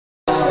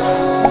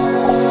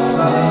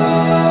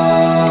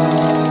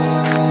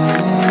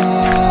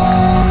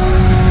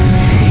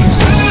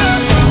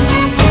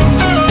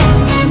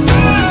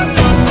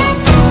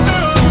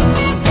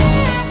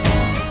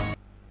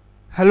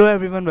Hello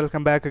everyone,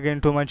 welcome back again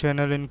to my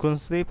channel in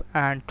Kunsleep,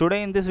 and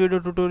today in this video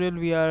tutorial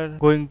we are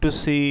going to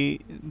see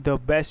the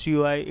best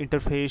UI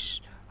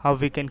interface how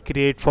we can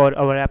create for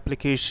our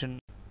application.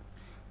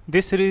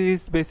 This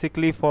series is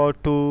basically for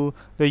to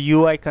the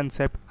UI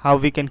concept, how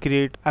we can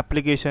create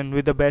application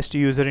with the best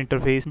user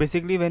interface.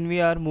 Basically when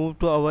we are moved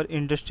to our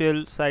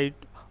industrial side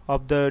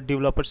of the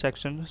developer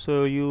section,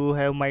 so you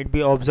have might be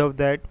observed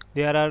that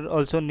there are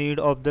also need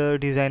of the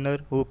designer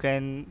who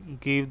can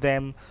give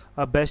them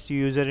a best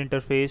user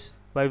interface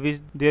by which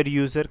their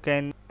user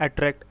can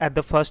attract at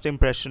the first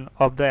impression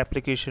of the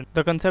application.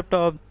 The concept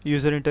of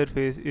user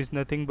interface is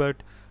nothing but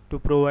to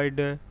provide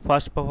a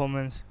fast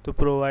performance, to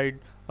provide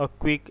a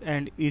quick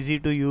and easy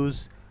to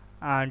use,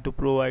 and to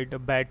provide a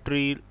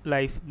battery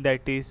life,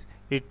 that is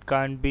it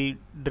can't be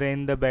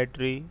drain the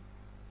battery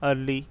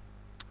early,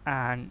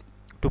 and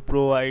to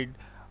provide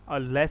a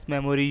less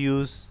memory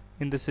use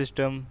in the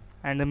system,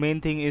 and the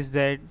main thing is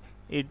that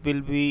it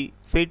will be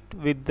fit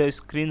with the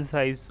screen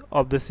size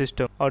of the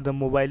system or the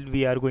mobile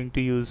we are going to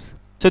use.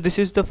 So this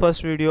is the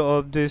first video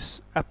of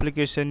this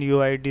application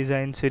UI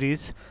design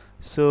series.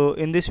 So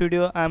in this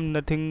video I'm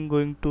nothing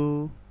going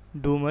to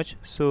do much,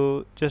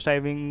 so just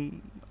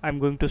I'm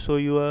going to show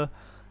you a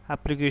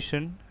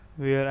application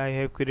where I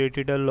have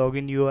created a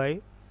login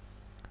UI.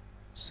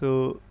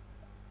 So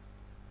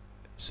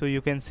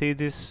you can see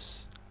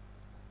this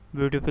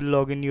beautiful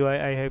login UI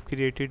I have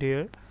created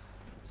here.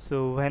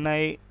 So when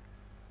I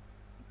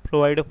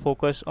provide a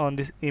focus on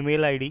this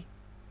email ID,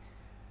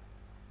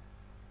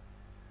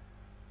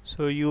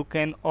 so you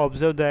can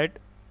observe that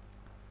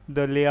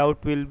the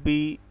layout will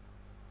be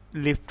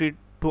lifted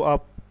to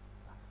up,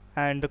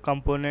 and the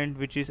component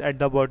which is at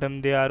the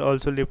bottom, they are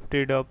also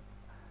lifted up,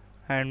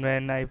 and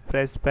when I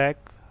press back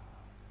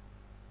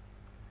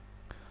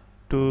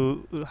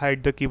to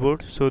hide the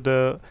keyboard, so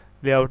the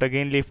layout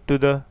again lift to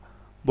the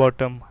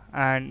bottom,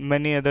 and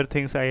many other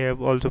things I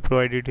have also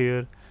provided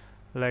here,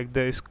 like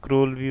the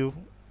scroll view.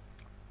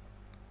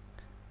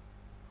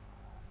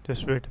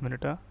 Just wait a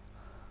minute.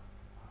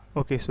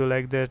 Okay, so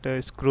like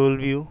that scroll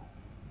view,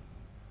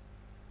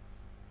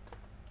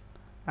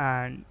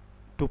 and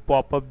to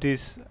pop up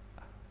these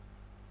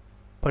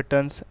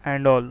buttons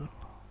and all.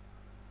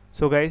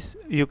 So guys,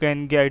 you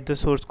can get the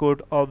source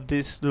code of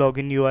this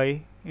login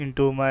UI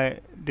into my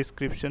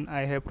description.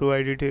 I have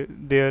provided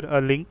there a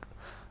link.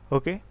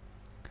 Okay,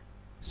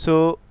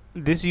 so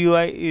this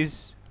UI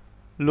is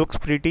looks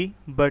pretty,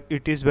 but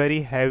it is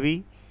very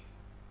heavy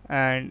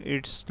and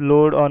it's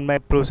load on my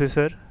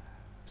processor.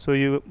 So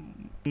you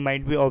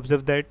might be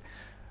observed that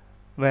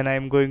when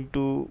I'm going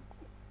to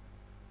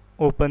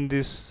open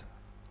this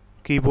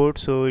keyboard,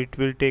 so it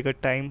will take a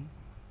time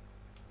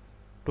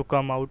to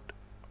come out.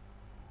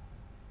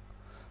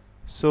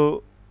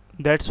 So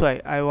that's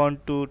why I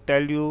want to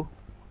tell you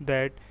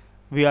that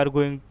we are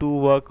going to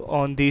work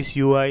on this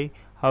UI,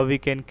 how we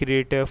can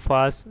create a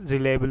fast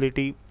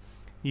reliability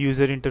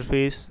user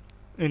interface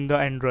in the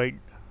Android.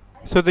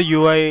 So the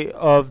UI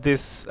of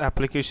this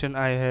application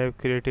I have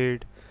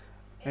created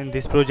in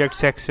this project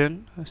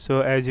section.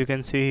 So as you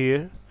can see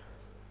here,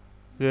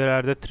 there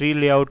are the three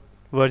layout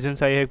versions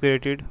I have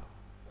created.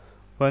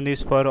 One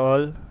is for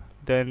all,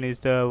 then is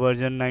the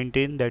version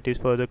 19, that is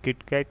for the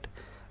KitKat,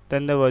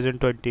 then the version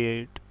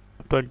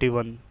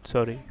 21,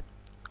 sorry.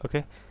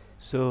 Okay,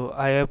 so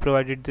I have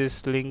provided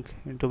this link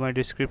into my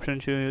description,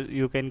 so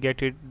you can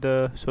get it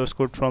the source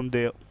code from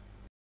there.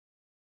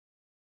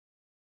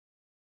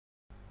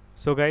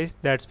 So guys,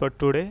 that's for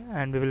today,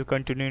 and we will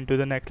continue into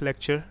the next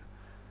lecture,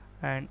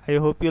 and I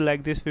hope you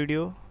like this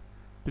video.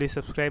 Please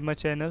subscribe my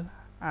channel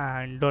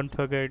and don't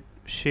forget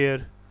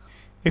share.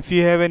 If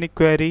you have any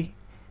query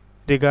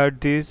regard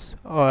this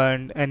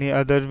and any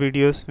other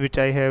videos which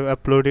I have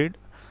uploaded,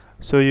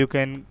 so you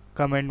can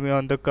comment me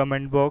on the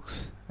comment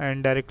box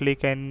and directly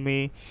can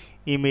me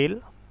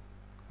email.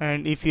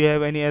 And if you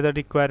have any other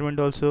requirement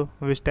also,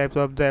 which types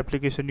of the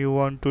application you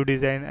want to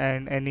design,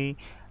 and any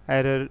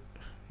error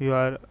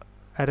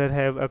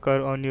have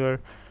occur on your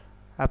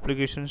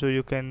application, so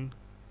you can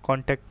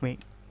contact me.